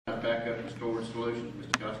backup and storage solutions,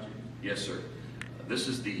 Mr. Costigan? Yes, sir. This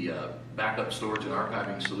is the backup storage and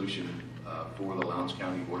archiving solution for the Lowndes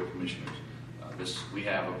County Board of Commissioners. We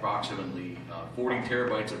have approximately 40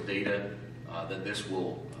 terabytes of data that this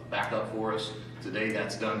will back up for us. Today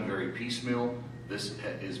that's done very piecemeal. This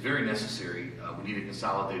is very necessary. We need a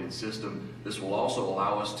consolidated system. This will also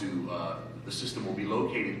allow us to, the system will be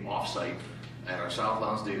located off-site at our South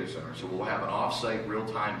Lowndes Data Center. So we'll have an off-site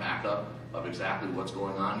real-time backup of exactly what's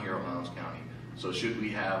going on here in Lowndes County. So should we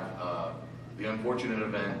have the unfortunate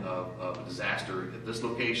event of a disaster at this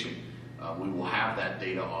location, we will have that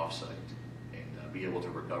data off-site and be able to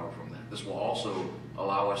recover from that. This will also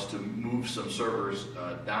allow us to move some servers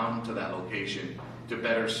down to that location to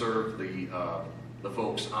better serve the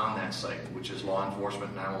folks on that site, which is law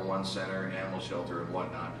enforcement, 911 center, animal shelter, and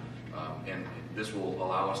whatnot. And this will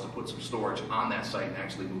allow us to put some storage on that site and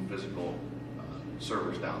actually move physical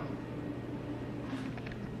servers down.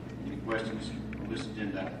 Any questions on this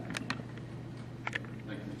agenda?